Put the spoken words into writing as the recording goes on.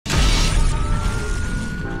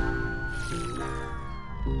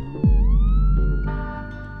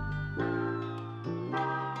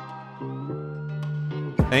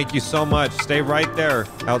Thank you so much. Stay right there.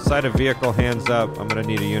 Outside of vehicle, hands up. I'm gonna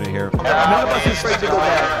need a unit here. None of us is ready to go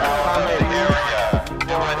back. Do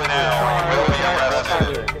it now. You will be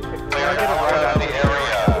arrested. Clear now around the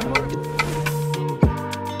area.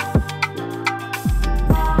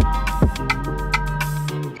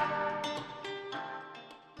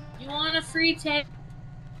 You want a free teddy?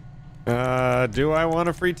 Do I want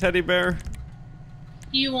a free teddy bear?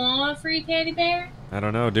 You want a free teddy bear? I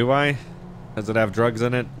don't know. Do I? Does it have drugs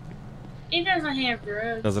in it? It doesn't have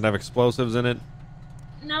drugs. Does it have explosives in it?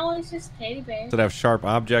 No, it's just a teddy bear. Does it have sharp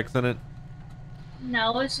objects in it?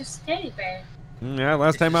 No, it's just a teddy bear. Yeah,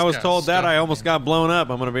 last time I was told that, I almost got blown up.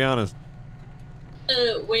 I'm gonna be honest.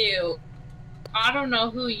 Well, I don't know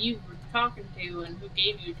who you were talking to and who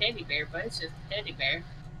gave you a teddy bear, but it's just a teddy bear.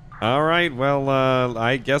 All right. Well,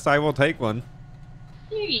 I guess I will take one.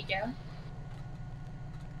 Here you go.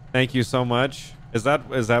 Thank you so much. Is that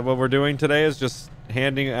what we're doing today? Is just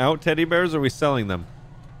handing out teddy bears, or are we selling them?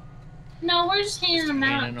 No, we're just handing them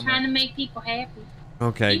out, trying to make people happy.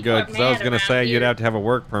 Okay, People good. are Because I was mad gonna around say here. you'd have to have a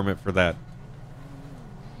work permit for that.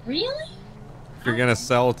 Really? If you're gonna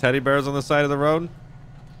sell teddy bears on the side of the road.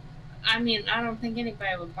 I mean, I don't think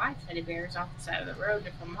anybody would buy teddy bears off the side of the road,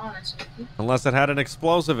 if I'm honest with you. Unless it had an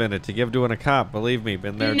explosive in it to give to a cop. Believe me,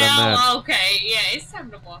 been there, done that. No, okay, yeah, it's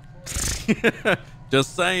time to walk away.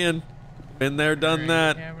 Just saying. Been there, done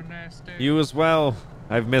that. Have a nice day. You as well.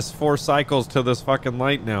 I've missed 4 cycles to this fucking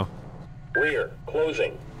light now. Rear,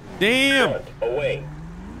 closing. Damn! Front, away.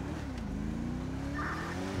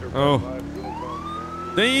 Oh.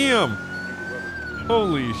 Damn!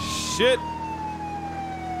 Holy shit!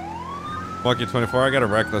 Monkey 24, I got a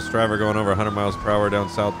reckless driver going over 100 miles per hour down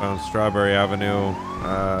southbound Strawberry Avenue.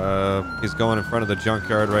 He's going in front of the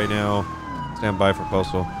junkyard right now. Stand by for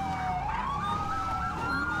postal.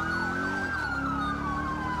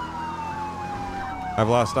 I've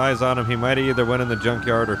lost eyes on him. He might have either went in the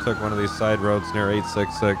junkyard or took one of these side roads near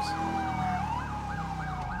 866.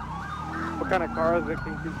 What kind of car is it?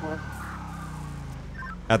 Can you keep going?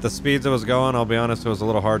 At the speeds it was going, I'll be honest, it was a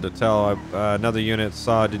little hard to tell. Another unit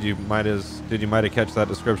saw. Did you might have catch that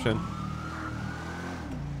description?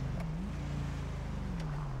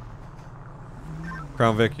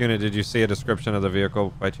 Crown Vic unit, did you see a description of the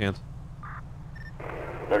vehicle by chance?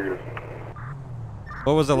 Negative.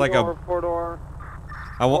 What was it, like a? Four-door.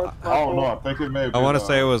 I don't know. I think it may have I been, want to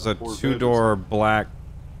say it was a Corvette or two-door something. black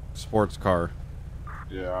sports car.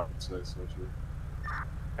 Yeah, I would say so too.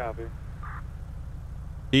 Copy.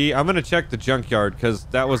 I'm gonna check the junkyard because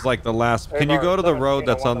that was like the last. Can you go to the road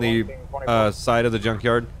that's on the side of the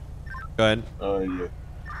junkyard? Go ahead. Yeah.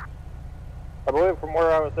 I believe from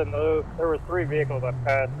where I was in there were 3 vehicles that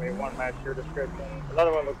passed me. One matched your description.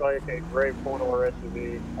 Another one looked like a gray 4-door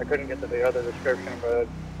SUV. I couldn't get to the other description, but I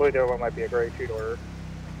believe the other one might be a gray 2-door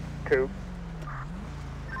coupe.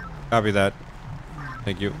 Copy that.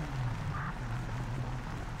 Thank you.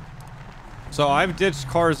 So I've ditched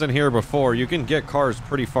cars in here before. You can get cars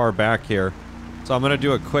pretty far back here. So I'm gonna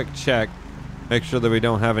do a quick check. Make sure that we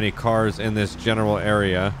don't have any cars in this general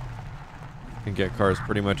area. You can get cars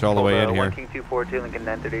pretty much all the way in here. 1 King 242 Lincoln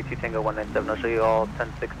 932 Tango 197. I'll show you all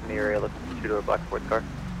 10-6 in the area looking for a 2-door black sports car.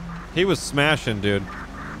 He was smashing, dude.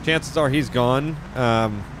 Chances are he's gone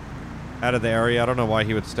out of the area. I don't know why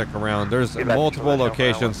he would stick around. There's multiple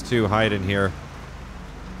locations to hide in here.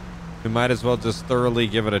 We might as well just thoroughly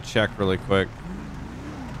give it a check really quick.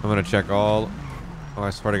 I'm gonna check all. Oh, I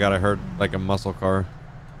swear to God, I heard like a muscle car.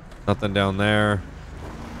 Nothing down there.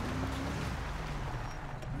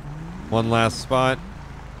 One last spot.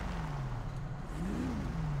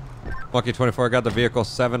 Monkey 24, I got the vehicle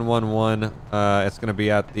 711. It's gonna be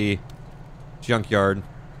at the junkyard.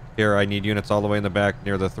 Here, I need units all the way in the back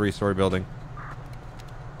near the 3-story building.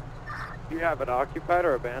 Do you have it occupied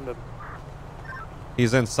or abandoned?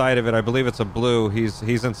 He's inside of it. I believe it's a blue. He's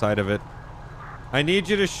inside of it. I need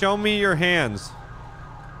you to show me your hands.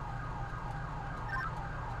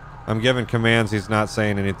 I'm giving commands. He's not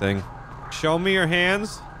saying anything. Show me your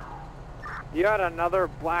hands. You had another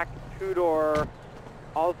black 2-door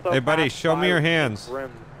also. Hey, buddy, show me your hands.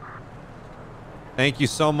 Rim. Thank you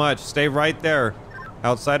so much. Stay right there.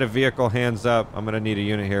 Outside of vehicle, hands up. I'm going to need a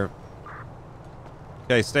unit here.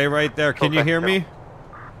 Okay, stay right there. Can you hear me?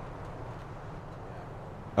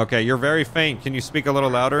 Okay, you're very faint. Can you speak a little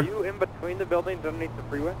louder? Are you in between the buildings underneath the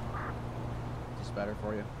freeway? Is this better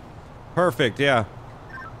for you? Perfect, yeah.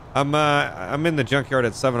 I'm in the junkyard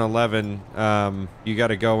at 7-Eleven. You got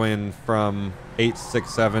to go in from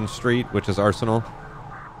 867 Street, which is Arsenal.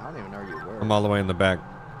 I don't even know where you were. I'm all the way in the back.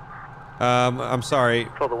 I'm sorry.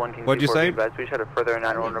 Control the 1 King What'd you say? We just had a further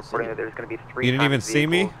 911 reporting that there's going to be 3 You didn't even see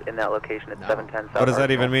me? in that location at 710 South. What does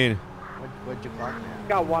that even mean? What'd you clock me?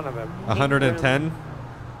 Got one of them. 110?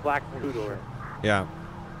 Black two-door. Yeah.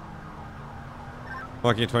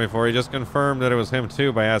 Lucky 24. He just confirmed that it was him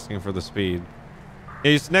too by asking for the speed.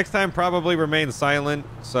 He's next time probably remain silent.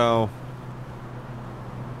 So.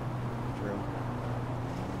 True.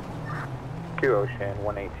 2 Ocean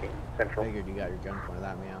 118 Central. Figured you got your gun pointed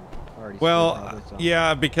at me. I'm already Well, speeding over, so.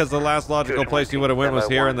 yeah, because the last logical place you would have went was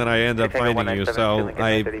here, and then I ended up finding you. So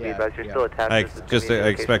I just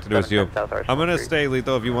expected it was you. I'm gonna stay,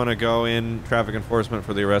 Lethal. If you want to go in traffic enforcement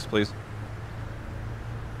for the arrest, please.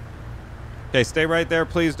 Okay, stay right there,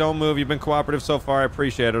 please. Don't move. You've been cooperative so far. I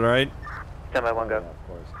appreciate it. All right. Stand by 1 go. Yeah, of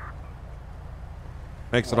course.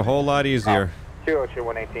 Makes it a whole lot easier. 2 Ocean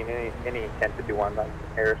 118. Any intent to do one on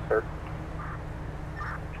air, sir?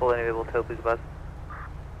 Control any able to please, bus.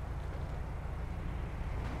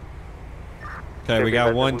 Okay, we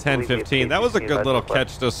got 110-15. That was a good little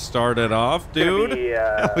catch to start it off, dude.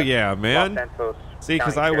 Hell yeah, man. See,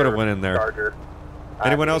 because I would have went in there.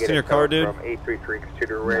 Anyone else in your car, dude? From 833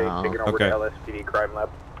 to Ray, taking over Okay. to LSPD crime lab.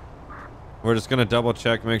 We're just gonna double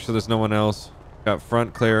check, make sure there's no one else. Got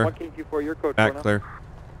front clear, back clear.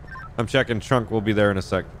 I'm checking trunk. We'll be there in a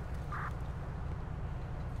sec.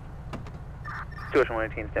 2 Ocean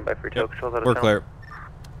 118, stand by for tow. Controls out of We're tunnel. clear.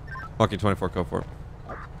 Lucky 24, go for it.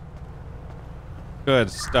 Good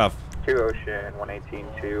stuff. 2 Ocean 118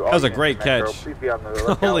 to. That was a great catch.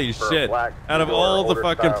 Holy shit. Out of all the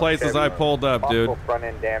fucking places I pulled up, dude. Front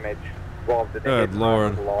end damage. Good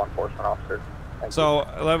lord. Law enforcement officer. So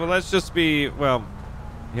let's just be, well,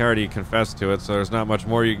 he already confessed to it, so there's not much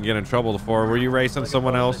more you can get in trouble for. Were you racing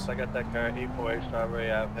someone else? I got that car at E4 Strawberry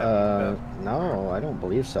No, I don't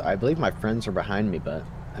believe so. I believe my friends were behind me, but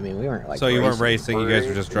I mean, we weren't like. So you weren't racing, you guys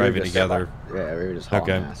were just driving together. Yeah, we were just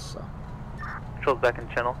hauling ass. So. Control's back in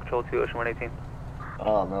channel. Control 2 Ocean 118.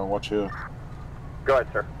 Oh man, watch here. Go ahead,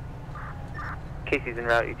 sir. Casey's en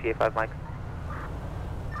route. ETA 5 Mike.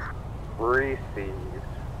 Received.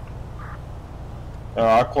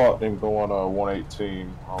 I clocked him going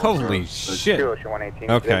 118. Holy shit. 2 Ocean 118.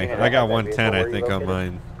 Okay, I got 110, I think, on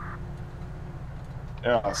mine.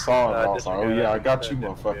 Yeah, I saw him. I was like, oh yeah, I got you,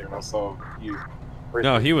 motherfucker. And I saw you.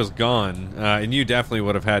 No, he was gone, and you definitely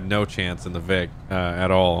would have had no chance in the Vic at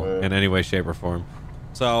all, in any way, shape, or form.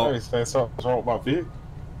 So, hey, something's wrong with my Vic.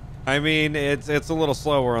 I mean, it's a little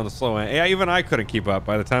slower on the slow end. Yeah, even I couldn't keep up.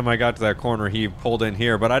 By the time I got to that corner, he pulled in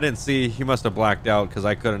here, but I didn't see. He must have blacked out because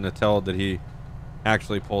I couldn't have told that he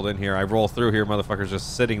actually pulled in here. I roll through here, motherfucker's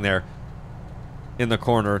just sitting there in the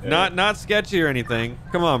corner. Yeah. Not sketchy or anything.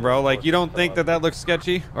 Come on, bro. Like, you don't think that looks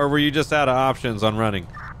sketchy, or were you just out of options on running?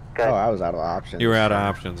 Oh, I was out of options. You were out of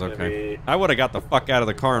options, okay. I would have got the fuck out of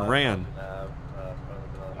the car and ran.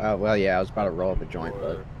 Well, yeah, I was about to roll up a joint,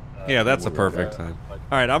 but... Yeah, that's a perfect time. All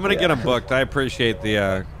right, I'm going to get him booked. I appreciate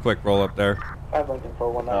the quick roll up there. I'm looking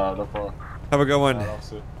for one. No problem. Have a good one.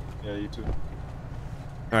 Yeah, you too. All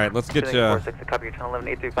right, let's get you out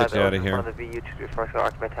of here. One of the VU to refresh our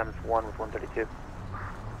occupied time is 1 with 132.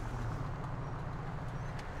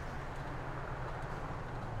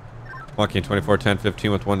 Walking 24, 10,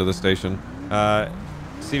 15 with 1 to the station.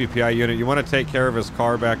 CVPI unit, you want to take care of his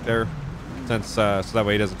car back there, since so that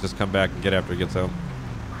way he doesn't just come back and get after he gets home.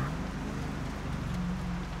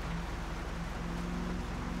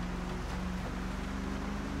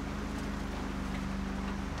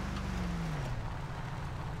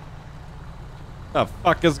 The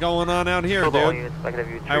fuck is going on out here, dude?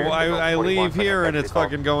 I leave here and it's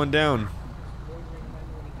fucking going down.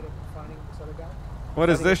 What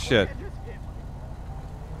is this shit?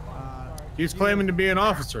 He's claiming to be an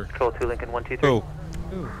officer. Control 2 Lincoln 123.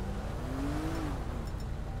 Who?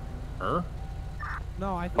 Her?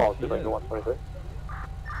 No, I Call think 2 she Lincoln is.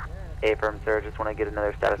 123. Affirm, sir. Just want to get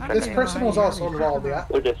another status check. This person was also involved, yeah?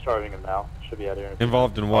 They're discharging him now. Should be out here.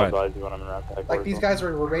 Involved in what? Like these guys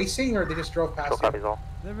were racing, or they just drove past Copies him? all.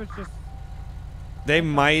 There was just... They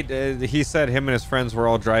might. He said him and his friends were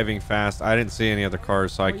all driving fast. I didn't see any other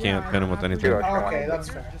cars, so I can't pin him with anything. Okay, that's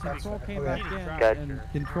fair. Control came back in, Gotcha. and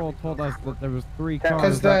Control told us that there was 3 Because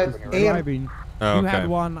cars that was driving. Oh, You okay. had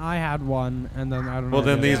one, I had one, and then I don't know. Well,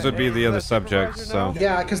 then these would be the other subjects, so.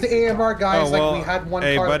 Yeah, because the AMR guys, Oh, well, like, we had one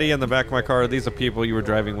hey, car. buddy, in the back of my car, are these the people you were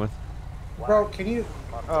driving with? Bro, can you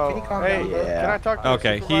calm down? Yeah. Can I talk to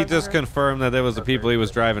Okay, he just confirmed that it was the people he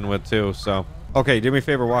was driving with, too, so. Okay, do me a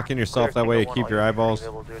favor, walk in yourself, that way you keep your eyeballs.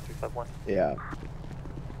 Yeah.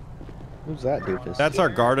 Who's that doofus? That's our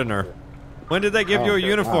gardener. When did they give you a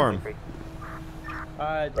uniform?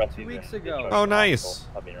 2 weeks ago. Oh, nice.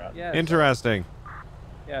 Yes. Interesting.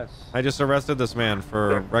 Yes. I just arrested this man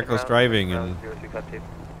for reckless driving and a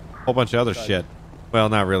whole bunch of other shit. Well,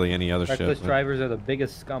 not really any other Reckless shit. drivers are the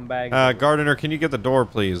biggest scumbags. Gardener, can you get the door,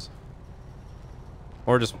 please?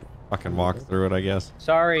 Or just fucking walk through it, I guess.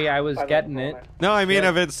 Sorry, I was getting it. No, I mean,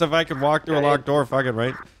 if I could walk through a locked door, fuck it,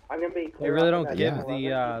 right? They really don't give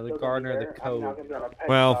the gardener the code.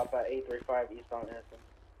 Well,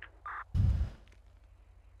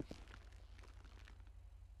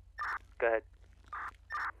 Go ahead.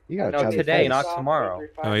 You got a no, chubby today, face. not tomorrow.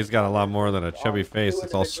 no, he's got a lot more than a chubby face.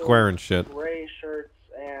 It's all square and shit. Gray shirts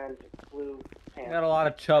and blue I pants. got a lot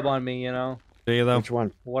of chub on me, you know. Do you though? Which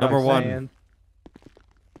one? What Number I'm one. saying.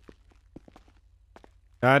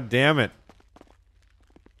 God damn it.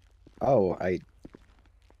 Oh,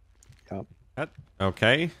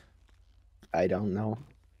 Okay. I don't know.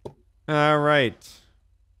 All right.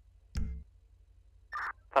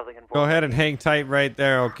 Go ahead and hang tight right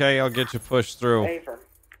there, okay? I'll get you pushed through.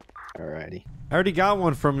 Alrighty. I already got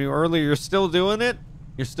one from you earlier. You're still doing it?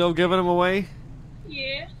 You're still giving them away?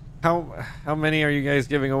 Yeah. How many are you guys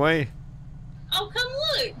giving away? Oh, come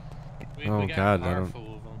look. Oh God, I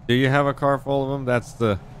don't. Do you have a car full of them? That's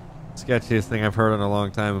the sketchiest thing I've heard in a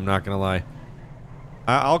long time. I'm not gonna lie.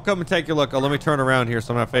 I'll come and take a look. Oh, let me turn around here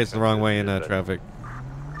so I'm not facing the wrong way in traffic.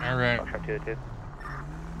 All right. Go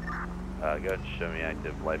ahead and show me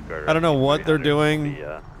active lifeguard. I don't know what they're doing.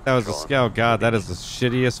 That was a Scout. God, that is the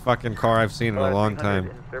shittiest fucking car I've seen in a long time.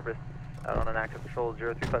 In service on an active patrol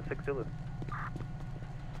 0356 Zulu.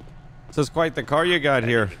 This is quite the car you got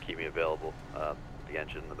here. You can keep me available. The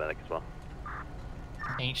engine and the medic as well.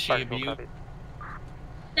 Ain't she a beaut?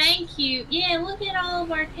 Thank you. Yeah, look at all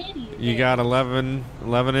of our teddies. You got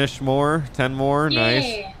 11-ish more? 10 more? Yeah.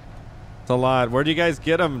 Nice. It's a lot. Where do you guys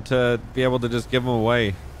get them to be able to just give them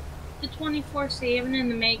away? The 24/7 and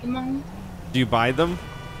the Mega Mall. Do you buy them?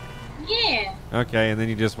 Yeah. Okay, and then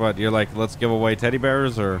you just what? You're like, let's give away teddy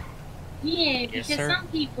bears, or? Yeah, because Yes, sir. some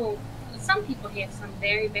people have some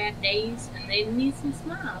very bad days and they need some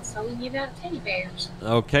smiles, so we give out teddy bears.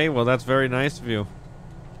 Okay, well that's very nice of you.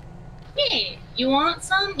 Yeah, you want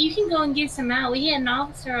some? You can go and get some out. We had an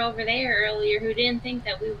officer over there earlier who didn't think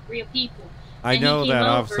that we were real people. I And he know came that over.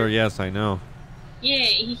 officer. Yes, I know. Yeah,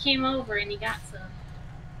 he came over and he got some.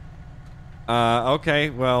 Okay,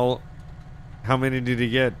 well, how many did he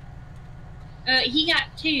get? He got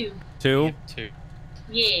 2. 2? 2.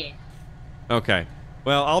 Yeah. Okay.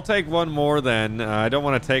 Well, I'll take one more then. I don't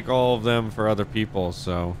want to take all of them for other people,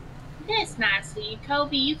 so. That's nice of you,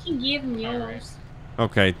 Kobe. You can give him yours.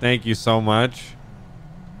 Okay, thank you so much.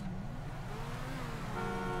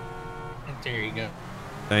 There you go.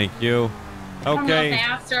 Thank you. I don't know if Okay. the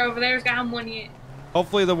officer over there's got him one yet.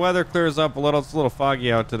 Hopefully the weather clears up a little. It's a little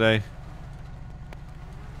foggy out today.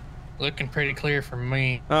 Looking pretty clear for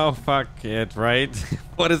me. Oh, fuck it, right?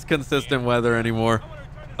 What is consistent weather anymore?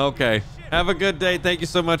 Okay. Have a good day. Thank you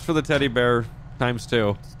so much for the teddy bear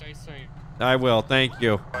 ×2. Stay safe. I will. Thank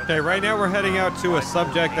you. Okay, right now we're heading out to a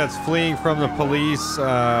subject that's fleeing from the police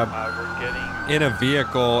in a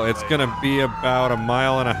vehicle. It's going to be about 1.5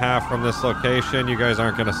 miles from this location. You guys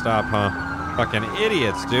aren't going to stop, huh? Fucking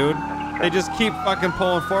idiots, dude. They just keep fucking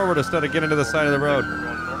pulling forward instead of getting to the side of the road.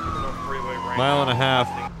 1.5 miles.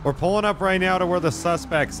 We're pulling up right now to where the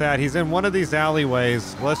suspect's at. He's in one of these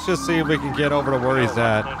alleyways. Let's just see if we can get over to where he's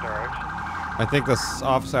at. I think this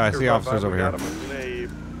officer, I see officers over here.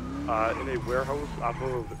 In a warehouse off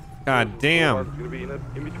of God damn. It's going to be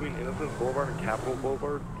in between Innocence Boulevard and Capitol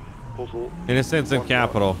Boulevard. Postal Innocence and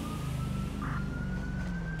Capitol.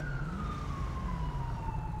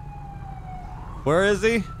 Where is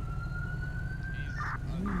he?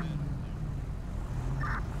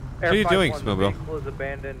 What are you doing, Smoobo? Was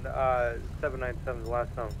abandoned. 797's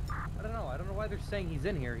last known. I don't know. I don't know why they're saying he's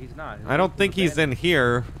in here. He's not. I don't think he's in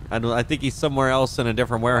here. I think he's somewhere else in a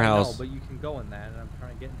different warehouse. No, but you can go in that, and I'm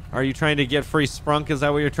trying to get in. Are you trying to get free sprunk? Is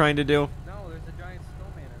that what you're trying to do? No, there's a giant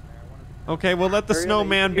snowman in there. Okay, well let the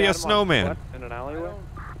snowman be a snowman. In an alleyway?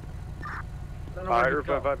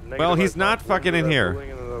 Well, he's not fucking in here. I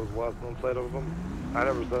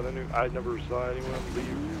never saw anyone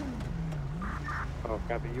leave. Oh,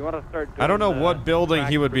 copy. You want to start I don't know what building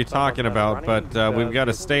he would be talking about, but we've got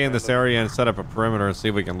to stay in this area and set up a perimeter and see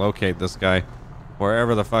if we can locate this guy,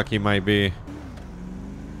 wherever the fuck he might be.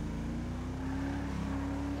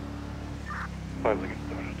 I'm going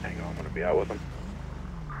to be out with him.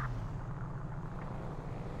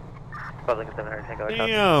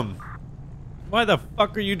 Damn! Why the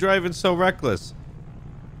fuck are you driving so reckless?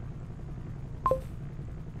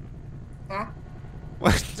 Huh?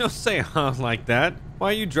 What? Don't say huh like that. Why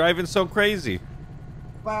are you driving so crazy?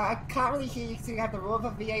 Well, I can't really hear you because you have the roar of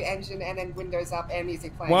a V8 engine and then windows up and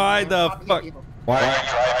music playing. Why so the hard to hear fuck? people. Why are you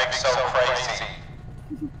driving so crazy?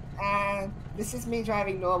 This is me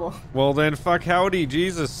driving normal. Well then, fuck howdy,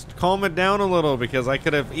 Jesus. Calm it down a little because I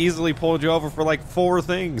could have easily pulled you over for like 4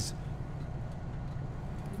 things.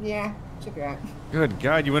 Yeah, should be right. Good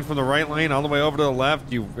God, you went from the right lane all the way over to the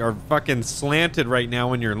left. You are fucking slanted right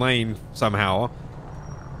now in your lane somehow.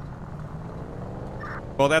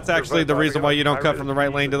 Well, that's actually the reason why you don't cut from the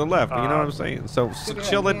right lane to the left. You know what I'm saying? So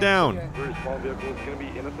chill it down. Very small vehicle. It's going to be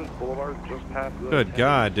Innocence Boulevard, just past the... Good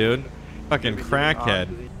God, dude. Fucking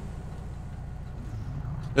crackhead.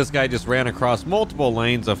 This guy just ran across multiple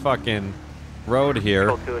lanes of fucking road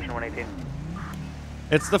here.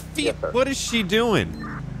 It's the feet. What is she doing?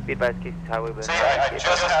 See, I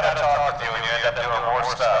just had a talk with you and you end up doing more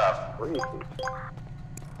stuff.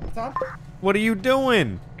 What's up? What are you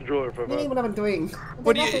doing? What do you mean what I'm doing?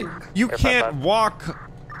 What do you can't walk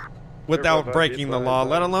without breaking the law,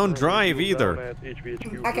 let alone drive either.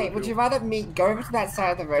 Okay, would you rather me go over to that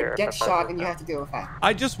side of the road, get shot, and you have to deal with that?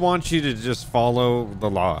 I just want you to just follow the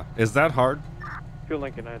law. Is that hard?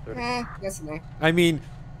 Lincoln 930. Yes and no. I mean,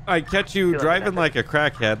 I catch you driving like a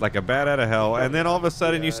crackhead, like a bat out of hell, and then all of a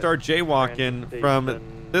sudden you start jaywalking from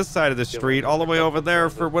this side of the street all the way over there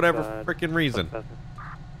for whatever freaking reason.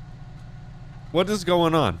 What is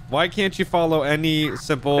going on? Why can't you follow any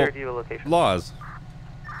simple laws?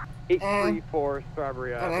 834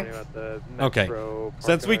 Strawberry Avenue at the Metro. Okay.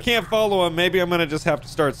 Since we can't follow them, maybe I'm gonna just have to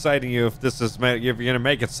start citing you if this is if you're gonna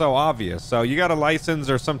make it so obvious. So you got a license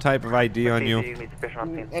or some type of ID on you?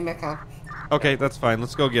 In my car. Okay, that's fine.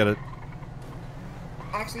 Let's go get it.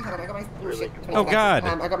 Actually, hold on. I got my bullshit. Oh God.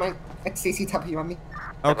 I got my CCW on me.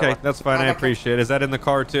 Okay, that's fine. I appreciate it. Is that in the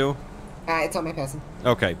car too? It's on my person.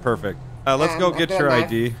 Okay, perfect. Let's go get your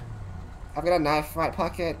ID. I've got a knife, right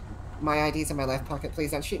pocket. My ID's in my left pocket. Please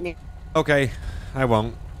don't shoot me. Okay, I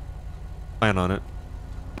won't. Plan on it.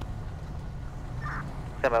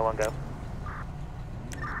 10-by-1 go.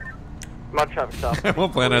 Mud shop stop. I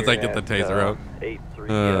won't plan as I get the taser out. 83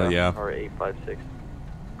 yeah. or 856.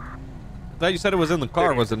 I thought you said it was in the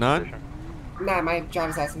car, was it not? Nah, my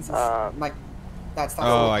driver's license is like that stuff.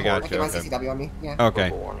 Oh, I got you. My Okay. CCW on me. Yeah. Okay.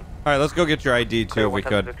 All right, let's go get your ID too, if we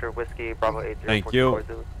could. Whiskey, Bravo 80, Thank you.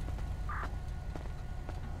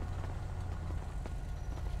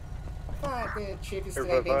 The troopers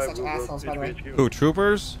today being such assholes, by the way. Who,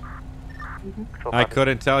 troopers? I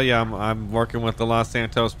couldn't tell you. I'm working with the Los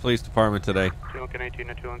Santos Police Department today. 2 Lincoln 18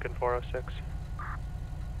 to 2 Lincoln 406.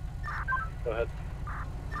 Go ahead.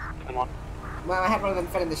 10-1. Well, I had one of them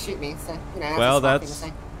threaten to shoot me, so, you know, Well, that's...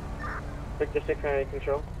 Victor 698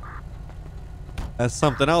 control. That's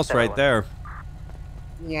something else right there.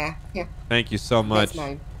 Yeah, yeah. Thank you so much. That's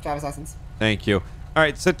my driver's license. Thank you. All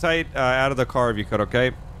right, sit tight out of the car if you could,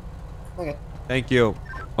 okay? Okay. Thank you.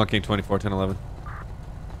 1 King 24, 1011.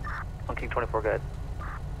 1 King 24, good.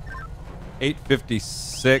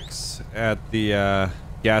 856 at the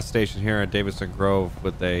gas station here at Davison Grove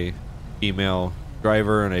with a female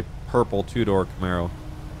driver and a purple 2-door Camaro.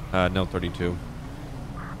 No 32.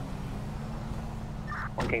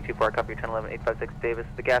 1 King 24, copy 1011, 856 Davis.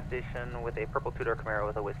 The gas station with a purple 2-door Camaro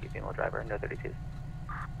with a whiskey female driver, no 32s.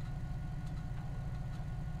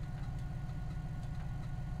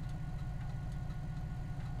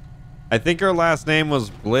 I think her last name was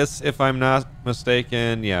Bliss, if I'm not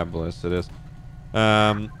mistaken. Yeah, Bliss, it is.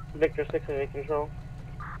 Victor 698 control.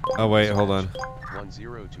 Oh, wait, hold on.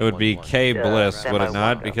 It would be K Bliss, would it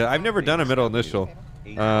not? Because I've never done a middle initial.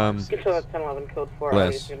 Control at 1011, code 4.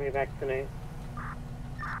 Bliss. Give me back tonight.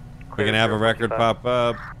 We're going to have a record pop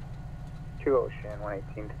up. 2 Ocean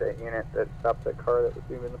 118 to that unit that stopped the car that was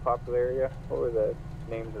moving the popular area. What were the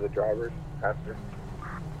names of the drivers, passenger?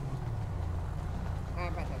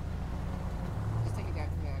 Right there. Just take it down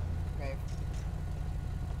to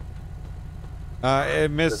the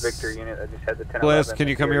grave. Miss The Victor unit that just had the 1011. Bliss, can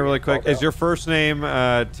you come here really quick? Is your first name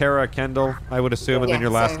Tara Kendall, I would assume, and then your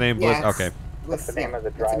last name Bliss? Yeah, Okay. What's the name of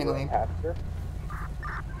the driver and passenger?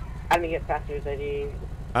 I didn't get passenger's ID.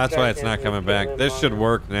 That's why it's not coming back. This should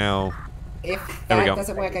work now. If There we that go.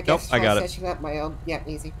 doesn't work, I Nope, guess I got try it. searching up my own. Yeah,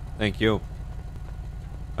 easy. Thank you.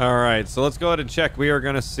 All right, so let's go ahead and check. We are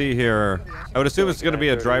going to see here. I would assume it's going to be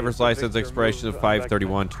a driver's license expiration of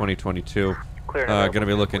 5/31/2022. Going to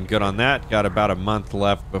be looking good on that. Got about a month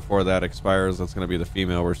left before that expires. That's going to be the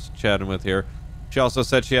female we're chatting with here. She also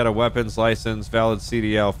said she had a weapons license, valid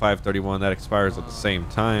CDL 531. That expires at the same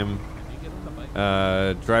time.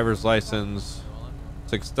 Driver's license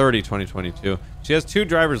 6/30/2022. She has 2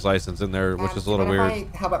 driver's licenses in there, which is a little weird.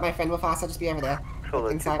 If I help out my friend with us, I'll just be over there.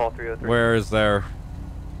 Inside. Where is there?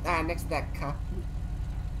 Next to that car.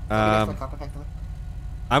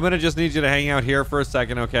 I'm gonna just need you to hang out here for a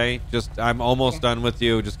second, okay? I'm almost done with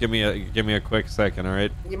you. Just give me a quick second, all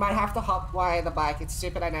right? You might have to hotwire the bike. It's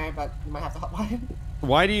stupid, I know, but you might have to hotwire.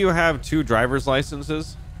 Why do you have 2 driver's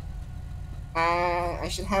licenses? I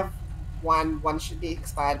should have one. One should be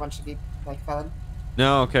expired. One should be like felon.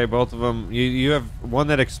 No, okay, both of them. You have one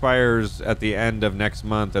that expires at the end of next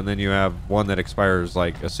month, and then you have one that expires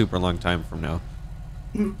like a super long time from now.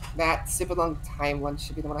 That super long time one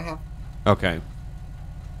should be the one I have. Okay.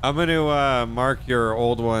 I'm going to mark your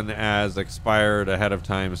old one as expired ahead of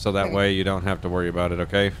time, so that way you don't have to worry about it,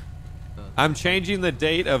 okay? I'm changing the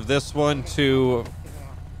date of this one to...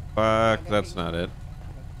 Fuck, that's not it.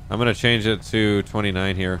 I'm going to change it to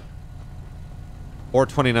 29 here. Or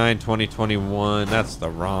 29, 2021. That's the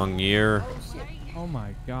wrong year. Oh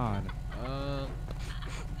my god.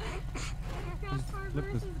 Just flip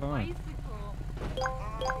this phone.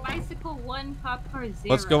 Bicycle 1, cop car 0.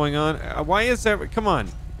 What's going on? Why is that? Come on.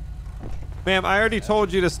 Ma'am, I already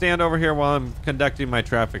told you to stand over here while I'm conducting my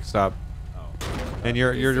traffic stop. And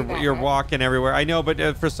you're walking everywhere. I know,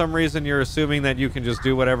 but for some reason you're assuming that you can just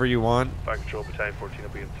do whatever you want. Fire Control Battalion 14 will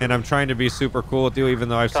be in. And I'm trying to be super cool with you, even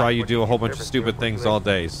though I saw you do a whole bunch of stupid things all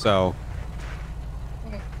day. So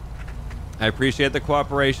I appreciate the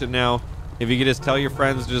cooperation now. If you could just tell your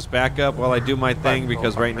friends to just back up while I do my thing,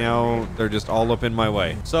 because right now they're just all up in my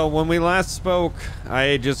way. So when we last spoke,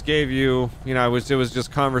 I just gave you, it was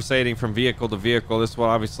just conversating from vehicle to vehicle. This one,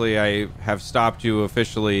 obviously, I have stopped you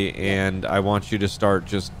officially, and I want you to start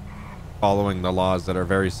just following the laws that are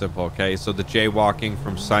very simple, okay? So the jaywalking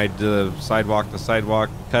from side to sidewalk to sidewalk,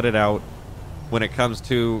 cut it out. When it comes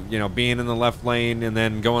to, being in the left lane and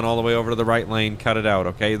then going all the way over to the right lane, cut it out,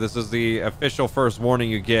 okay? This is the official first warning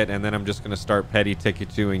you get, and then I'm just going to start petty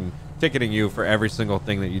ticketing you for every single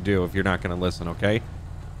thing that you do if you're not going to listen, okay?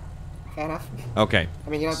 Fair enough. Okay. I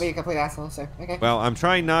mean, you're not being a complete asshole, so, okay. Well, I'm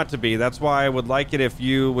trying not to be. That's why I would like it if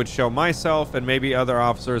you would show myself and maybe other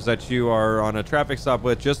officers that you are on a traffic stop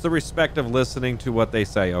with just the respect of listening to what they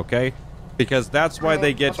say, okay? Because that's why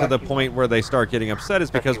they get to the point where they start getting upset, is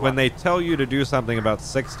because when they tell you to do something about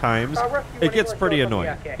 6 times, it gets pretty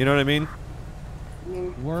annoying. You know what I mean?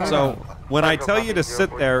 So when I tell you to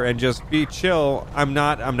sit there and just be chill, I'm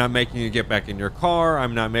not making you get back in your car.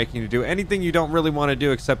 I'm not making you do anything you don't really want to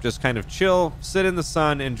do except just kind of chill, sit in the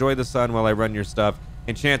sun, enjoy the sun while I run your stuff.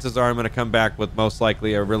 And chances are I'm going to come back with most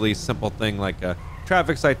likely a really simple thing like a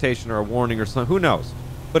traffic citation or a warning or something. Who knows?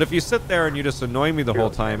 But if you sit there and you just annoy me the whole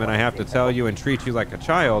time and I have to tell you and treat you like a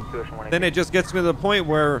child, then it just gets me to the point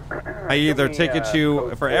where I either ticket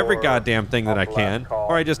you for every goddamn thing that I can,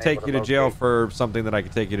 or I just take you to jail for something that I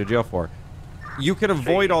can take you to jail for. You can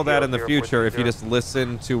avoid all that in the future if you just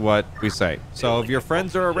listen to what we say. So if your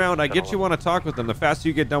friends are around, I get you want to talk with them. The faster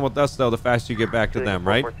you get done with us, though, the faster you get back to them,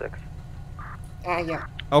 right? Yeah.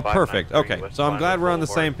 Oh, perfect. Okay, so I'm glad we're on the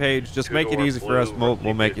same page. Just make it easy for us. We'll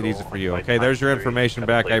make it easy for you. Okay, there's your information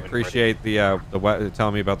back. I appreciate the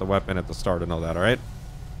telling me about the weapon at the start and all that. All right.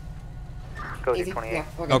 Yeah,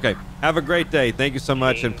 Okay. Have a great day. Thank you so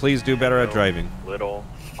much, and please do better at driving. Little,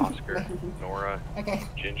 Oscar, Nora, okay.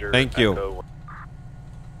 Ginger. Thank you. Echo.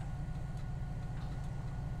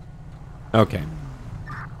 Okay.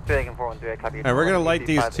 All right, we're gonna light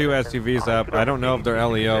these 2 SUVs up. I don't know if they're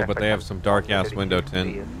LEO, but they have some dark-ass window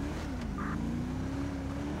tint.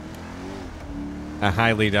 I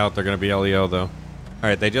highly doubt they're gonna be LEO, though. All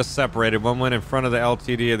right, they just separated. One went in front of the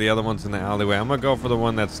LTD, and the other one's in the alleyway. I'm gonna go for the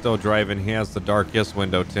one that's still driving. He has the darkest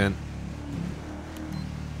window tint.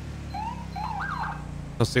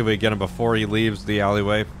 Let's see if we get him before he leaves the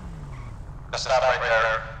alleyway. Stop right there.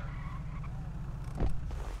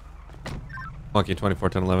 Monkey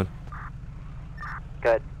 241011.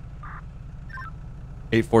 Good.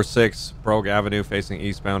 846 Brogue Avenue, facing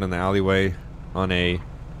eastbound in the alleyway on a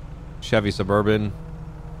Chevy Suburban,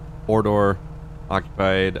 4-door,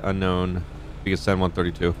 occupied, unknown. You can send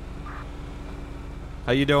 132.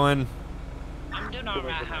 How you doing? I'm doing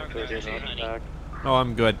alright. How are you doing, honey? Oh,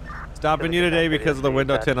 I'm good. Stopping you today because of the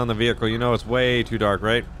window tint on the vehicle. You know it's way too dark,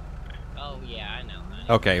 right? Oh yeah, I know.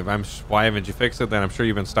 Okay, why haven't you fixed it then? I'm sure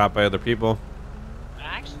you've been stopped by other people.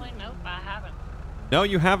 Actually, nope, I haven't. No,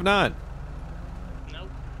 you have not. Nope.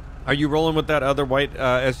 Are you rolling with that other white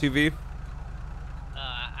SUV?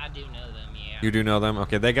 I do know them, yeah. You do know them?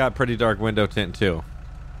 Okay, they got pretty dark window tint too.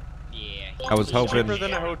 Yeah. I was hoping. Cheaper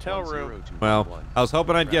than a hotel room. Well, I was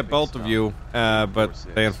hoping I'd get both of you, but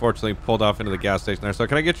they unfortunately pulled off into the gas station there. So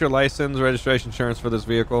can I get your license, registration, insurance for this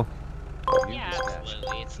vehicle? Yeah,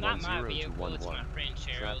 absolutely. It's not my vehicle, it's my friend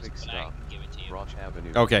Cheryl's, but I can give it to you.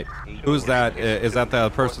 Okay. Who's that? Is that the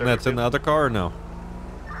person that's in the other car or no?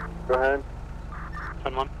 Go ahead.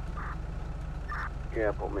 10-1.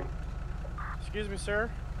 Gamble me. Excuse me, sir.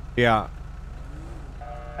 Yeah.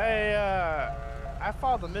 Hey, I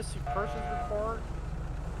filed a missing persons report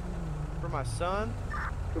for my son.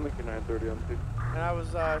 Lincoln 930 on 2. And I was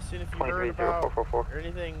seeing if you heard about or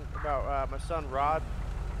anything about my son Rod.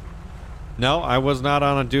 No, I was not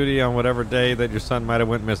on a duty on whatever day that your son might have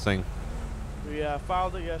went missing. We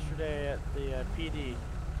filed it yesterday at the PD.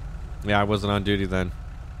 Yeah, I wasn't on duty then.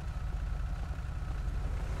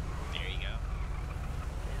 There you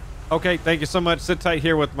go. Okay, thank you so much. Sit tight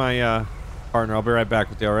here with my partner. I'll be right back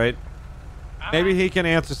with you, all right? Maybe he can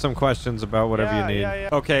answer some questions about whatever you need.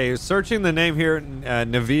 Okay, searching the name here,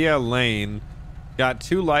 Navia Lane. Got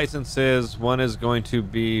 2 licenses. One is going to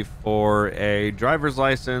be for a driver's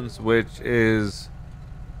license, which is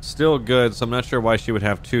still good, so I'm not sure why she would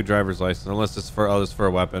have 2 driver's licenses, unless it's for others for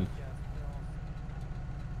a weapon.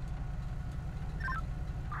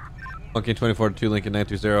 Monkey 24-2 Lincoln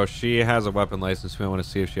 930. She has a weapon license. We want to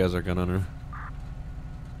see if she has her gun on her.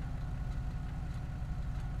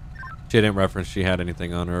 She didn't reference she had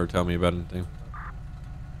anything on her or tell me about anything.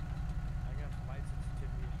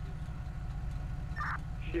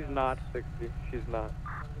 She's not 60. She's not.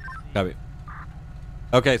 Copy.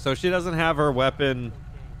 Okay, so she doesn't have her weapon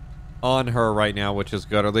on her right now, which is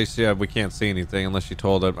good. Or at least, yeah, we can't see anything unless she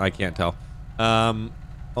told it. I can't tell.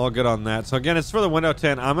 All good on that. So again, it's for the window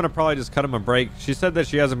tint. I'm going to probably just cut him a break. She said that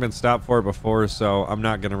she hasn't been stopped for it before, so I'm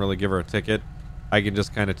not going to really give her a ticket. I can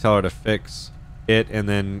just kind of tell her to fix it and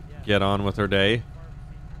then get on with her day.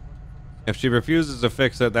 If she refuses to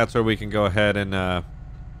fix it, that's where we can go ahead and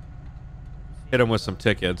hit him with some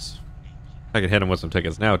tickets. I can hit him with some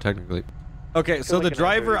tickets now, technically. Okay, so the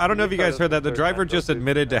driver, I don't know if you guys heard that, the driver just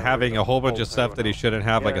admitted to having a whole bunch of stuff that he shouldn't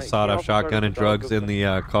have, like a sawed-off shotgun and drugs in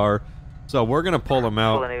the car. So we're going to pull him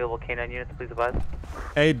out.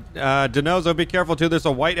 Hey, Denozo, be careful too. There's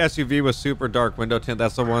a white SUV with super dark window tint.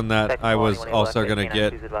 That's the one that I was also going to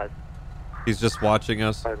get. He's just watching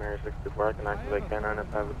us.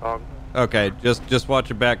 Okay, just watch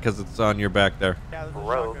your back because it's on your back there.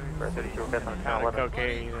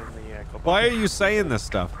 Why are you saying this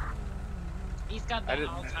stuff? He's got the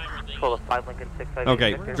Alzheimer thing. Pull a 5 Lincoln 6.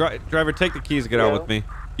 Okay, driver, take the keys. Get out with me.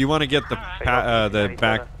 You want to get the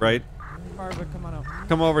back, right?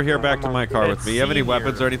 Come over here back to my car with me. You have any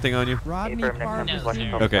weapons or anything on you?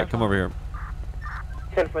 Okay, come over here.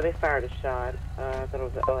 10-4, they fired a shot. I thought it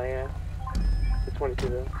was the LAS. The 22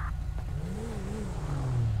 though.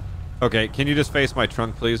 Okay, can you just face my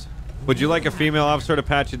trunk, please? Would you like a female officer to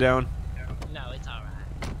pat you down? No, it's alright.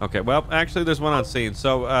 Okay, well, actually, there's one on scene.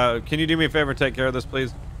 So, can you do me a favor and take care of this,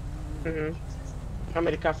 please? Mm-hmm. Want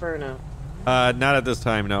me to cuff her or no? Not at this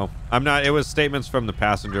time, no. I'm not. It was statements from the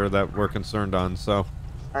passenger that we're concerned on, so.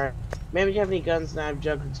 Alright. Maybe you have any guns, knives,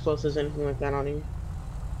 jugs, explosives, anything like that on you?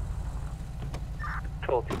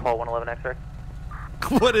 Control 2 Paul 111 X-ray.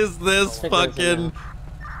 What is this fucking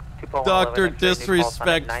Dr.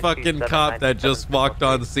 Disrespect fucking cop that just walked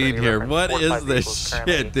on scene here? What is this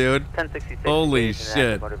shit, dude? Holy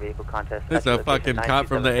shit. It's a fucking cop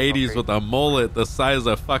from the 80s with a mullet the size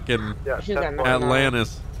of fucking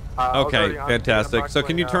Atlantis. Okay, fantastic. So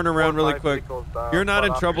can you turn around really quick? You're not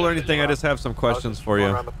in trouble or anything. I just have some questions for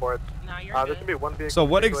you. So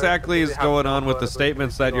what exactly is going on with the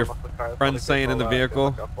statements that your friend's saying in the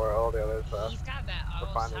vehicle? He's got that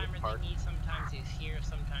Alzheimer thing. Sometimes he's here,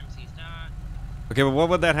 sometimes he's not. Okay, but what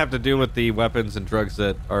would that have to do with the weapons and drugs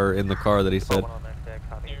that are in the car that he said? There's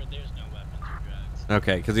no weapons or drugs.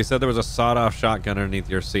 Okay, because he said there was a sawed-off shotgun underneath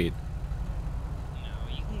your seat.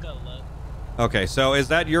 No, you can go look. Okay, so is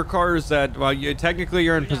that your car? Is that, well, technically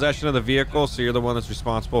you're in possession of the vehicle, so you're the one that's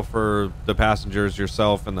responsible for the passengers,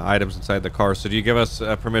 yourself, and the items inside the car. So do you give us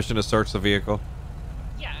permission to search the vehicle?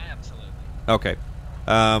 Yeah, absolutely. Okay.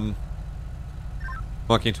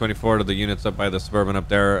 Monkey 24 to the units up by the Suburban up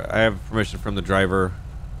there. I have permission from the driver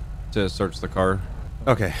to search the car.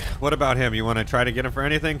 Okay, what about him? You want to try to get him for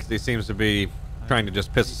anything? Because he seems to be trying to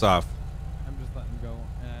just piss us off. I'm just letting him go,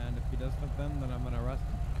 and if he does something, then I'm going to arrest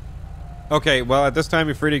him. Okay, well, at this time,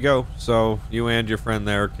 you're free to go. So you and your friend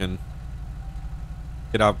there can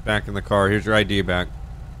get out back in the car. Here's your ID back.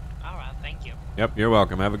 All right, thank you. Yep, you're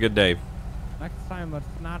welcome. Have a good day. Next time, let's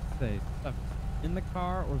not say stuff in the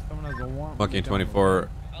car or someone has a warrant. Monkey 24.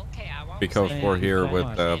 Because 4 here with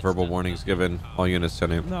verbal warnings given. All units to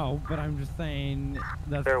him. No, but I'm just saying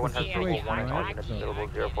that's the situation, right?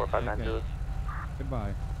 Okay.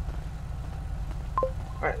 Goodbye.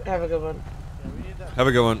 Alright, have a good one. Have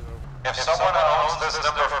a good one. If someone owns this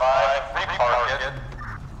number 5, repark it.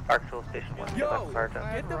 Actual station 1. Yo, get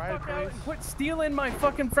the fuck out and quit stealing my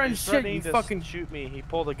fucking friend's shit, you fucking... shoot me. He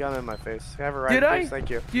pulled a gun in my face. Have a ride, Did please. I? Thank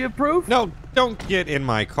you. Do you approve? No, don't get in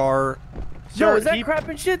my car. No, is that crap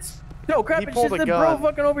and shits? No, crap and shits. The bro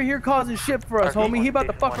fucking over here causing shit for us, homie. He about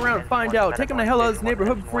to fuck around and find out. Take him the hell out of his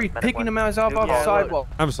neighborhood before he's picking him ass off the sidewalk.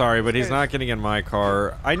 I'm sorry, but he's not getting in my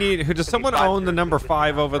car. I need... Does someone own the number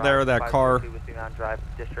 5 over there, that car? That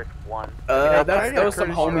was some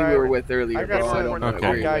homie we were with earlier. I got bro.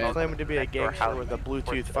 some guy claiming to be a gangster with a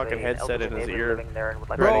Bluetooth fucking headset in his ear.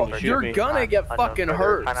 Bro, you're gonna get fucking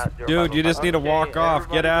hurt. Dude, you just need to walk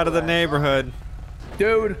off. Get out of the neighborhood.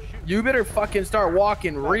 Dude, you better fucking start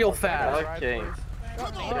walking real fast. Okay.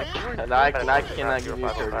 And I cannot give you a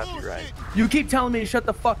courtesy ride. You keep telling me to shut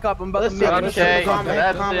the fuck up. I'm about to make Okay,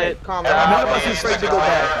 that's it. None of us is afraid to go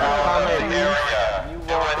back.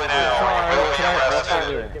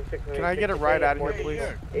 Can I get a ride out of here, please?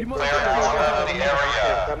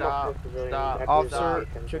 Stop. Officer,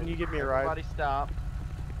 can you give me a ride? Everybody stop.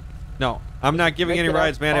 No, I'm not giving any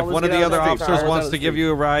rides, man. If one of the other officers wants to give you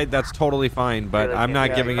a ride, that's totally fine, but I'm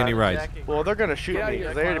not giving any rides. Well, they're gonna shoot me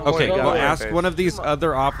because they already Okay, pointed a gun well, at my ask face. one of these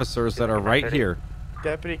other officers that are right here.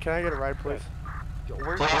 Deputy, can I get a ride, please? Please get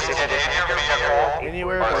in your vehicle.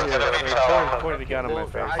 Anywhere but here. They're pointing a gun at my I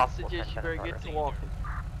face. suggest you better get to walking.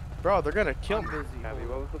 Bro, they're gonna kill me.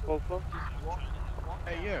 What was the call for?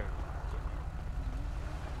 Hey, yeah.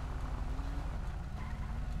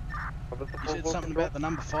 You said something about the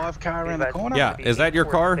number 5 car around the corner? Yeah, is that your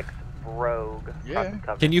car? Rogue. Yeah.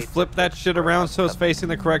 Can you flip that shit around so it's facing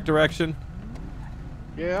the correct direction?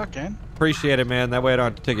 Yeah, I can. Appreciate it, man. That way I don't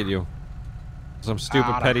have to ticket you. Some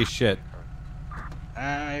stupid, petty shit.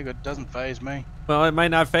 It doesn't faze me. Well, it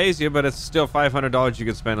might not faze you, but it's still $500 you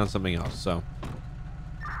could spend on something else, so.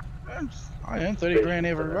 I earn 30 grand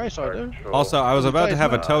every race I do. Also, I was about to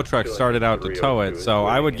have a tow truck started out to tow it, so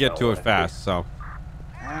I would get to it fast, so.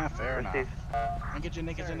 Fair enough. And get your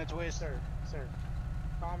knickers in the twist. Sir.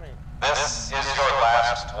 This is your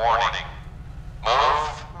last warning.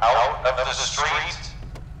 Move out of the street,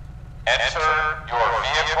 enter your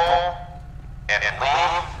vehicle, and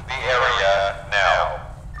leave the area now.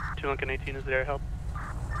 218 is there help?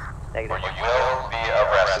 Or you will be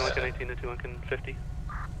arrested. 218 to 250.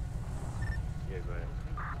 Yeah, go ahead.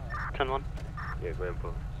 10-1. Yeah, go ahead,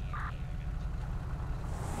 pull.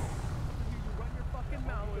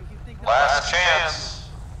 Last chance.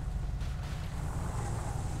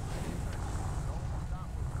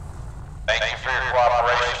 Thank you for your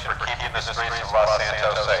cooperation for keeping the streets of Los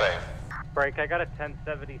Santos safe. Break, I got a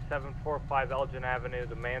 107745 Elgin Avenue.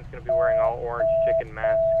 The man's gonna be wearing all orange chicken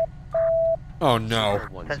mask. Oh no.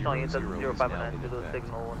 Central units at 059 to the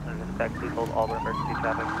signal 100 back, please hold all emergency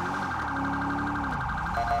traffic.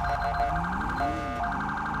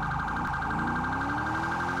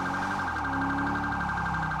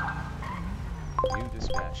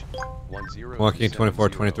 Walking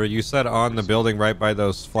 2423. You said on the building right by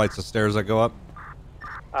those flights of stairs that go up?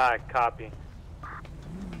 Copy.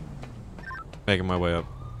 Making my way up.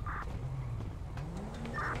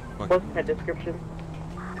 What's that description?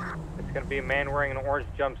 It's gonna be a man wearing an orange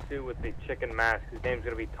jumpsuit with a chicken mask. His name's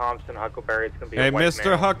gonna be Thompson Huckleberry. It's gonna be Hey, a white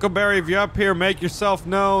Mr. man. Huckleberry, if you're up here, make yourself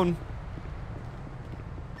known.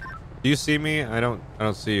 Do you see me? I don't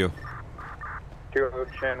see you. 2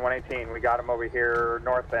 Ocean 118, we got him over here,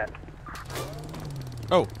 north end.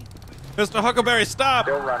 Oh, Mr. Huckleberry, stop!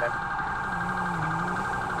 Still running.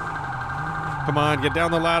 Come on, get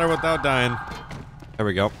down the ladder without dying. There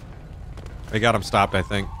we go. They got him stopped, I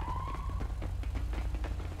think.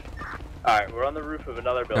 Alright, we're on the roof of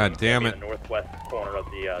another building. God damn it. In the northwest corner of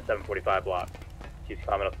the 745 block. Keeps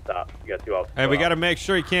climbing up the top. You got 2 officers. Hey, we gotta make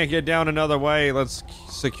sure he can't get down another way. Let's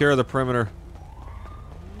secure the perimeter.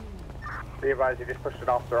 Be advised, you just pushed an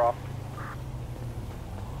officer off.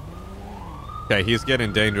 Okay, he's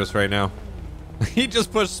getting dangerous right now. He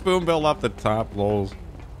just pushed Spoonbill up the top, lols.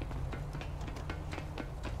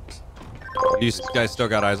 You guys still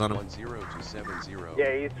got eyes on him?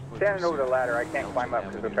 Yeah, he's standing over the ladder. I can't climb up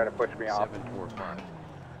because they're trying to push me off.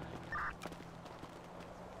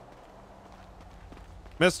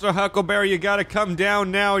 Mr. Huckleberry, you gotta come down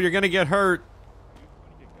now. You're gonna get hurt.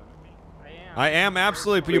 I am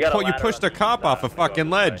absolutely. You pushed a cop off a fucking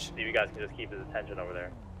ledge. See if you guys can just keep his attention over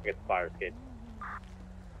there. Get the fire escape.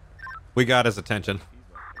 We got his attention.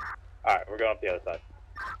 Alright, we're going up the other side.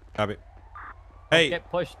 Copy. Hey,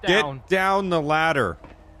 Get pushed down. Get down the ladder.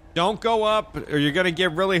 Don't go up or you're gonna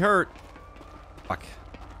get really hurt. Fuck.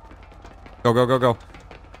 Go, go, go, go.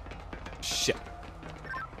 Shit.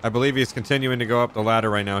 I believe he's continuing to go up the ladder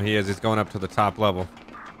right now. He is. He's going up to the top level.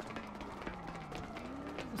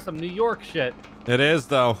 some New York shit. It is,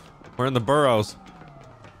 though. We're in the boroughs.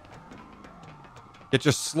 Get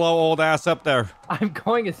your slow old ass up there. I'm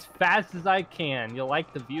going as fast as I can. You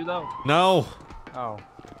like the view, though? No. Oh.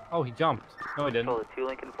 Oh, he jumped. No, he didn't. 2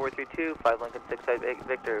 Lincoln 432, 5 Lincoln 65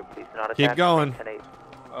 Victor. Please do not Keep attack. going. 10-8.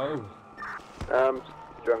 Oh.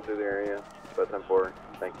 Drunk through the area, but 10-4.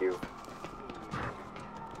 Thank you.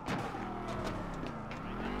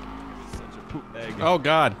 Oh,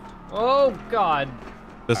 God. Oh, God.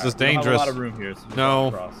 This is dangerous. We have a lot of room here. So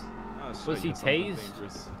no. Was he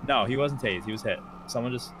tased? No, he wasn't tased. He was hit.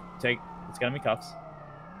 Someone just it's gonna be cuffs.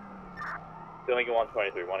 2 Lincoln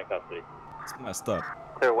 123, 1 in custody. It's messed up.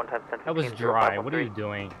 Clear 1 10 10. That was dry. What are you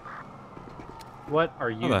doing? What are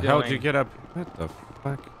you doing? How the hell did you get up? What the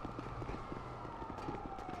fuck?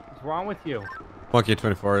 What's wrong with you? Monkey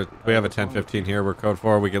 24. We have a 1015 here. We're code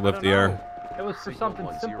 4. We can lift the air. It was for something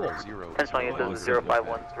simple. 1020 is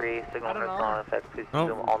 0513. Signal is on effect. Please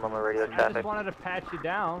resume all normal radio I traffic. just wanted to pat you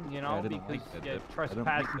down, you know, because you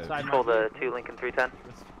trespassed inside Control my... the 2 Lincoln 310.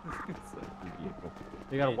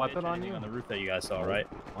 You got a weapon on you? On the roof that you guys saw, right?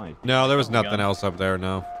 No, there was nothing else up there.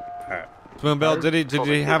 No. Alright. Spoonbill, did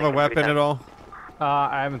he have a weapon at all?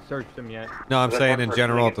 I haven't searched him yet. No, I'm saying in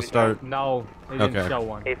general at the start. No, they didn't show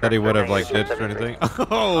one. That he would have like ditched or anything.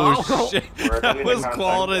 Oh shit! That was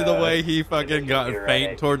quality the way he fucking got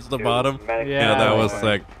faint towards the bottom. Yeah, that was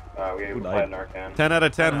sick. 10 out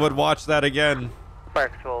of 10 would watch that again. Fire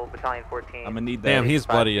Control Battalion 14. I'm gonna need that. Damn, he's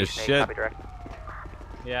bloody as shit.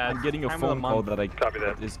 Yeah, I'm getting a phone call that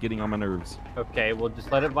is getting on my nerves. Okay, well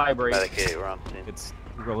just let it vibrate. It's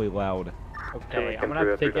really loud. Okay, I'm gonna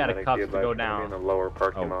have to take you out of cuffs to go down. In the lower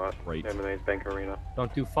parking lot. Right. M&A's Bank Arena.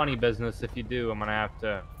 Don't do funny business. If you do, I'm gonna have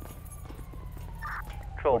to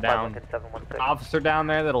Control go down. 716. Officer down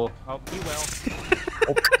there that'll. Oh, he will.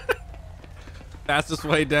 Fastest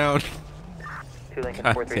way down. 2 Lincoln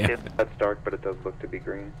God 432. That's dark, but it does look to be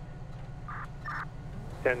green.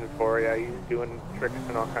 10-4, yeah, he's doing tricks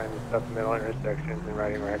and all kinds of stuff in middle intersections and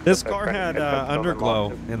riding racks. This car had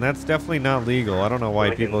underglow, and that's definitely not legal. I don't know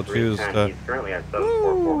why people choose to. He's currently at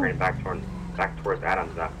 744 back towards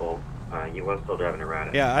Adams Apple. He was still driving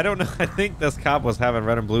around. Yeah, I don't know. I think this cop was having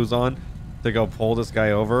red and blues on to go pull this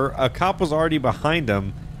guy over. A cop was already behind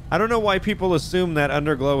him. I don't know why people assume that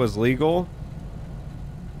underglow is legal.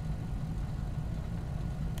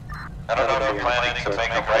 I don't know if you're planning to make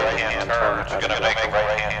a right-hand turn, but you're going to make a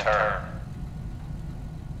right-hand turn.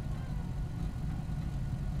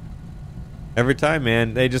 Every time,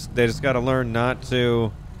 man, they just got to learn not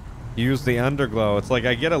to use the underglow. It's like,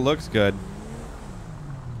 I get it looks good.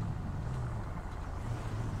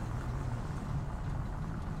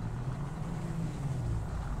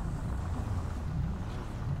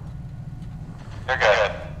 You're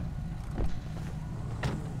good.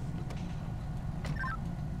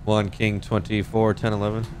 1 King 24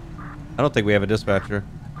 1011. I don't think we have a dispatcher.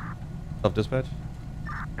 Self-dispatch?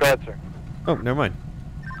 Go ahead, sir. Oh, never mind.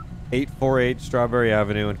 848 Strawberry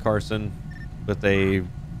Avenue in Carson with a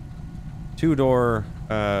 2-door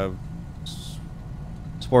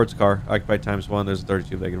sports car occupied ×1. There's a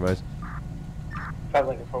 32 they can advise. 5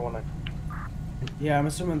 Lincoln 419. Yeah, I'm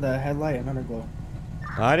assuming the headlight and underglow.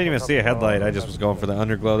 I didn't even see a headlight. I just was going for the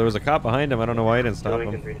underglow. There was a cop behind him. I don't know why he didn't stop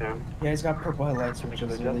him. Yeah, he's got purple headlights, which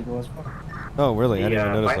is illegal as well. Oh, really? I didn't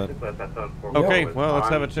even notice that. Okay, well, let's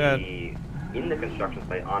have a chat. In the construction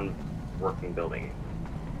site on working building.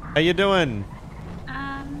 How you doing?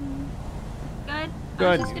 Good. Good.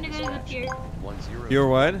 I was just gonna go to the pier. You're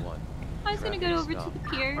what? I was gonna go over to the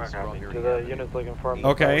pier. The unit's looking for him.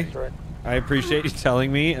 Okay. I appreciate you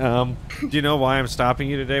telling me. Do you know why I'm stopping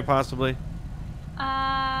you today, possibly?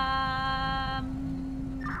 I'd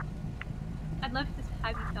love to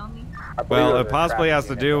have you tell me. Well, it possibly has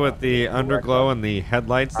to do with the underglow and the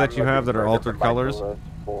headlights that you have that are altered colors.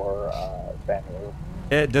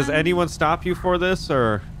 Does anyone stop you for this,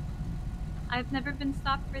 or? I've never been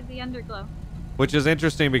stopped for the underglow. Which is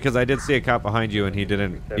interesting because I did see a cop behind you and he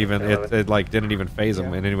didn't even it like didn't even phase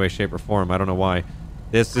him in any way, shape, or form. I don't know why.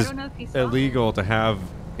 This is illegal to have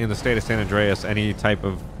in the state of San Andreas any type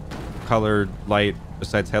of colored light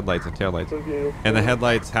besides headlights and taillights. And the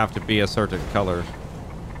headlights have to be a certain color.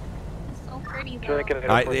 It's so pretty though.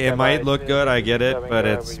 It might look good, I get it, but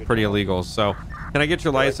it's pretty illegal. So, can I get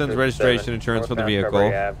your license, registration, insurance for the vehicle?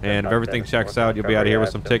 And if everything checks out, you'll be out of here with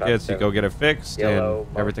some tickets. You go get it fixed, and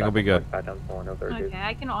everything will be good. Okay,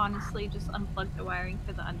 I can honestly just unplug the wiring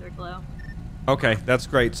for the underglow. Okay, that's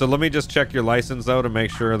great. So let me just check your license, though, to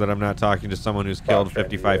make sure that I'm not talking to someone who's killed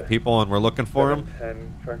 55 people and we're looking for him.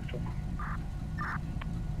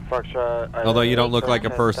 Although you don't look like a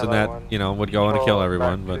person that, you know, would go in and kill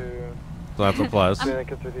everyone, but so that's a plus.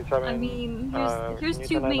 I mean, here's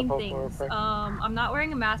two main things. I'm not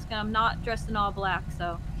wearing a mask and I'm not dressed in all black,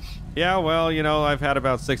 so. Yeah, well, you know, I've had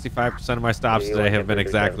about 65% of my stops today have been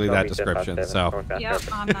exactly that description, so. Yep,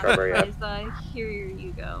 I'm not surprised. Here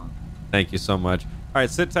you go. Thank you so much. All right,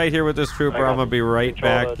 sit tight here with this trooper. I'm going to be right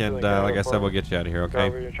back, and like I said, we'll get you out of here,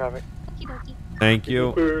 okay? Thank you.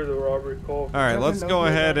 All right, let's go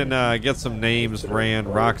ahead and get some names ran.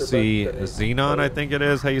 Roxy Xenon, I think it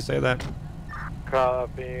is. How you say that?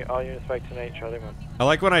 Copy. All units back to 8, Charlie 1. I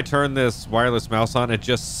like when I turn this wireless mouse on, it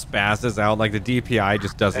just spazzes out. Like the DPI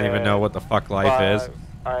just doesn't even know what the fuck life is.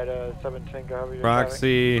 Alright, 710, go over your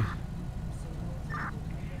Roxy.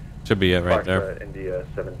 Should be it right there. India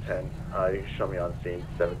 710. You can show me on scene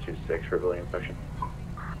 726 for building inspection.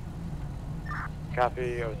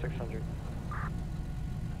 Copy, 0600.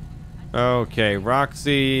 Okay,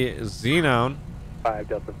 Roxy Xenon. 5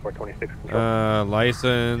 Delta 426.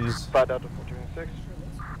 License. 5 Delta 426.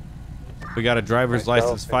 We got a driver's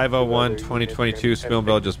license 501-2022.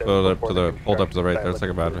 Spielbill just pulled up to the right there. It's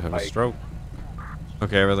like about to have a stroke.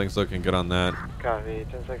 Okay, everything's looking good on that. Copy.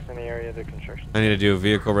 10-6 in the area of the construction. I need to do a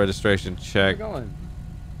vehicle registration check. Where are you going?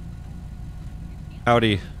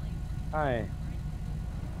 Howdy. Hi.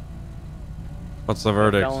 What's the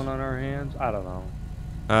verdict? Felon on our hands? I don't know.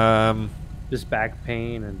 Just back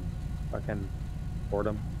pain and fucking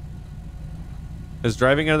boredom. Is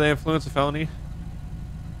driving under the influence a felony?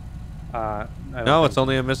 No, it's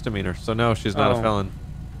only a misdemeanor. So no, she's not a felon.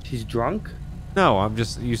 She's drunk? No, I'm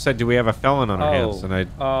just. You said, do we have a felon on our hands? And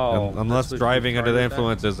unless driving under the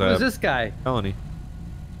influence is a Who's this guy? felony.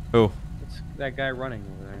 Who? It's that guy running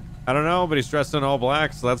over there. I don't know, but he's dressed in all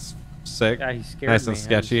black, so that's sick. Yeah, he scared nice me. and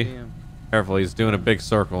sketchy. Careful, he's doing a big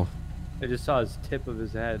circle. I just saw his tip of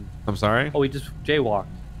his head. I'm sorry? Oh, he just jaywalked.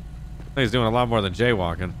 He's doing a lot more than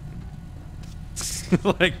jaywalking.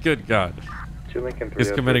 Like, good God.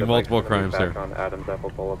 He's committing multiple crimes here. On Adams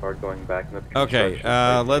Apple Boulevard, going back into the okay,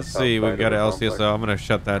 let's see. We've got an LCSO. I'm going to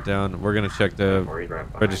shut that down. We're going to check the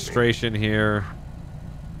registration here.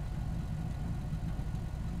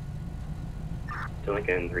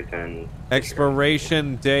 Lincoln 310.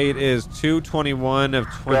 Expiration date is 2/21 of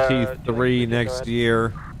 23 next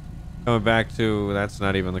year. Coming back to, that's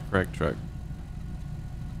not even the correct truck.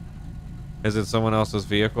 Is it someone else's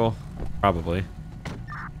vehicle? Probably.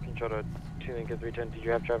 Control to 2 Lincoln 310. Did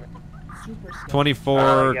you have traffic?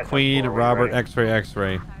 24 Queen Robert X-ray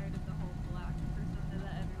X-ray.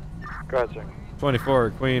 Go ahead, sir.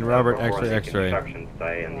 24 Queen Robert X-ray X-ray. Construction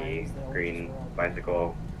site and the green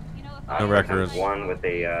bicycle. No records. One with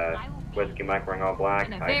a whiskey mic wearing all black.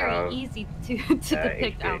 And a very easy to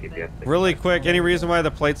depict outfit. Really quick, any reason why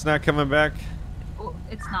the plate's not coming back? Well,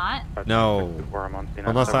 it's not. No.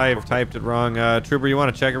 Unless I've typed it wrong. Trooper, you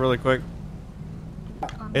want to check it really quick?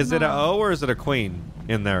 Is it a O or is it a Queen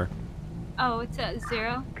in there? Oh, it's a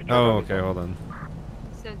 0. Oh, okay, hold on.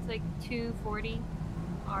 So it's like 240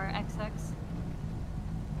 or XX.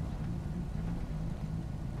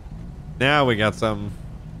 Now we got some.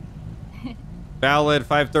 Valid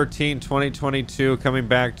 5/13/2022 coming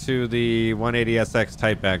back to the 180SX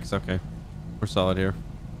Type X. Okay. We're solid here.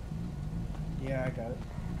 Yeah, I got it.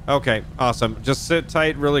 Okay, awesome. Just sit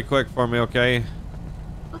tight really quick for me, okay?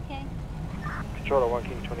 Okay. Control to 1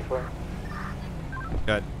 King 24.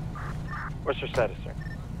 Good. What's your status, sir?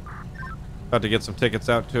 About to get some tickets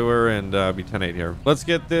out to her and be 10-8 here. Let's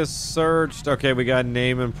get this searched. Okay, we got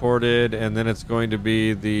name imported, and then it's going to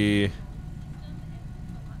be the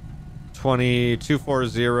 240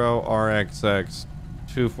 RXX.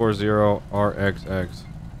 240 RXX.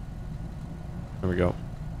 There we go.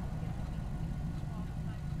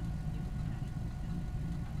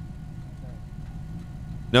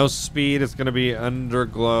 No speed. It's going to be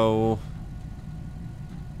underglow,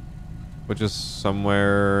 which is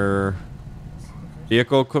somewhere.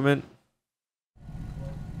 Vehicle equipment.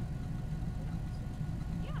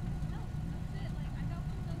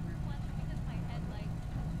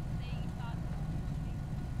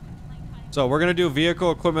 So we're going to do vehicle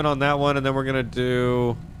equipment on that one, and then we're going to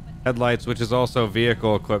do headlights, which is also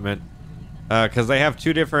vehicle equipment, because they have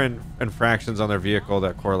 2 different infractions on their vehicle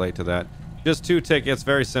that correlate to that. Just 2 tickets,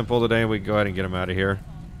 very simple today, and we can go ahead and get them out of here.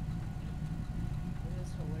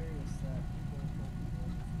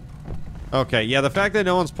 Okay, yeah, the fact that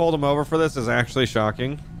no one's pulled them over for this is actually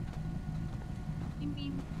shocking.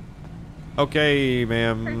 Okay,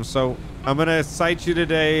 ma'am, so I'm going to cite you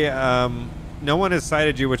today. No one has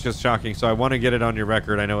cited you, which is shocking, so I want to get it on your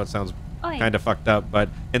record. I know it sounds kind of fucked up, but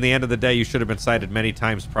in the end of the day, you should have been cited many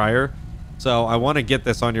times prior. So I want to get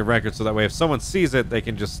this on your record so that way if someone sees it, they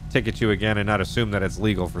can just ticket you again and not assume that it's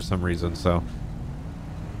legal for some reason. So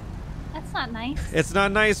That's That's not nice. It's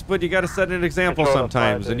not nice, but you got to set an example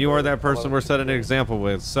sometimes, and you are that person we're setting an example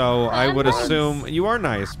with. So I would assume you are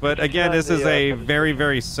nice, but again, this is a very,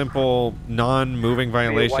 very simple, non-moving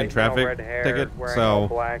violation traffic ticket. So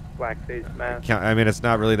black face mask. I mean, it's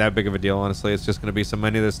not really that big of a deal, honestly. It's just going to be some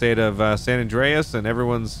money to the state of San Andreas, and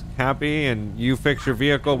everyone's happy. And you fix your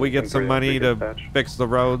vehicle, we get some money to fix the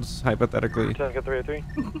roads, hypothetically.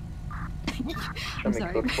 I'm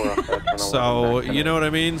sorry. So, you know what I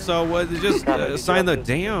mean? So, just sign the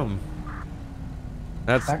damn.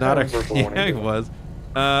 That's not a... Yeah, it was.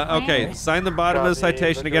 Okay, sign the bottom of the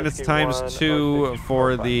citation. Again, it's ×2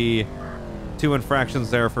 for the 2 infractions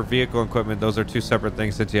there for vehicle equipment. Those are 2 separate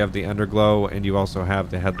things since you have the underglow and you also have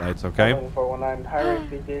the headlights, okay?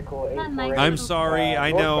 I'm sorry.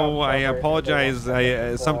 I know. I apologize.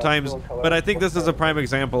 Sometimes... But I think this is a prime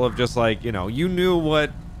example of just like, you know, you knew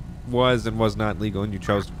what was and was not legal, and you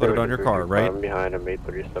chose to put it on your car, right? Behind him,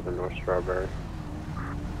 837 North Strawberry.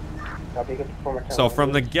 So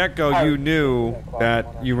from the get-go, you knew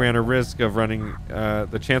that you ran a risk of running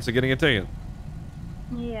the chance of getting a ticket.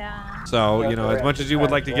 Yeah. So, you know, as much as you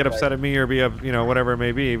would like to get upset at me or be, you know, whatever it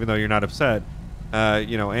may be, even though you're not upset,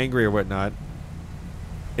 you know, angry or whatnot,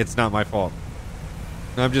 it's not my fault.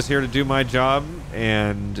 I'm just here to do my job,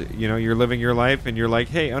 and, you know, you're living your life, and you're like,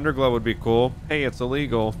 hey, underglow would be cool. Hey, it's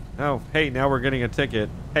illegal. Oh, hey, now we're getting a ticket.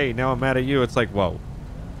 Hey, now I'm mad at you. It's like, whoa.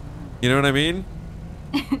 You know what I mean?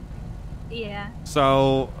 Yeah.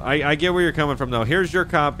 So, I get where you're coming from, though. Here's your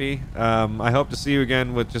copy. I hope to see you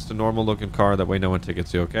again with just a normal-looking car. That way no one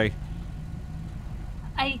tickets you, okay?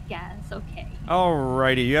 I guess, okay.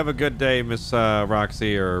 Alrighty. You have a good day, Miss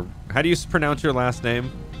Roxy, or how do you pronounce your last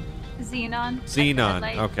name? Xenon.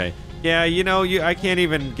 Xenon. Okay. Yeah, you know, I can't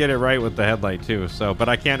even get it right with the headlight, too. So, but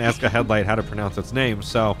I can't ask a headlight how to pronounce its name,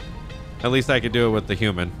 so at least I could do it with the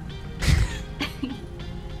human.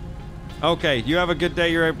 Okay, you have a good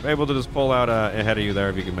day. You're able to just pull out ahead of you there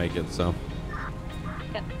if you can make it, so.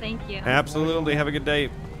 Yep, thank you. Absolutely. Have a good day.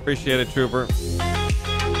 Appreciate it, Trooper.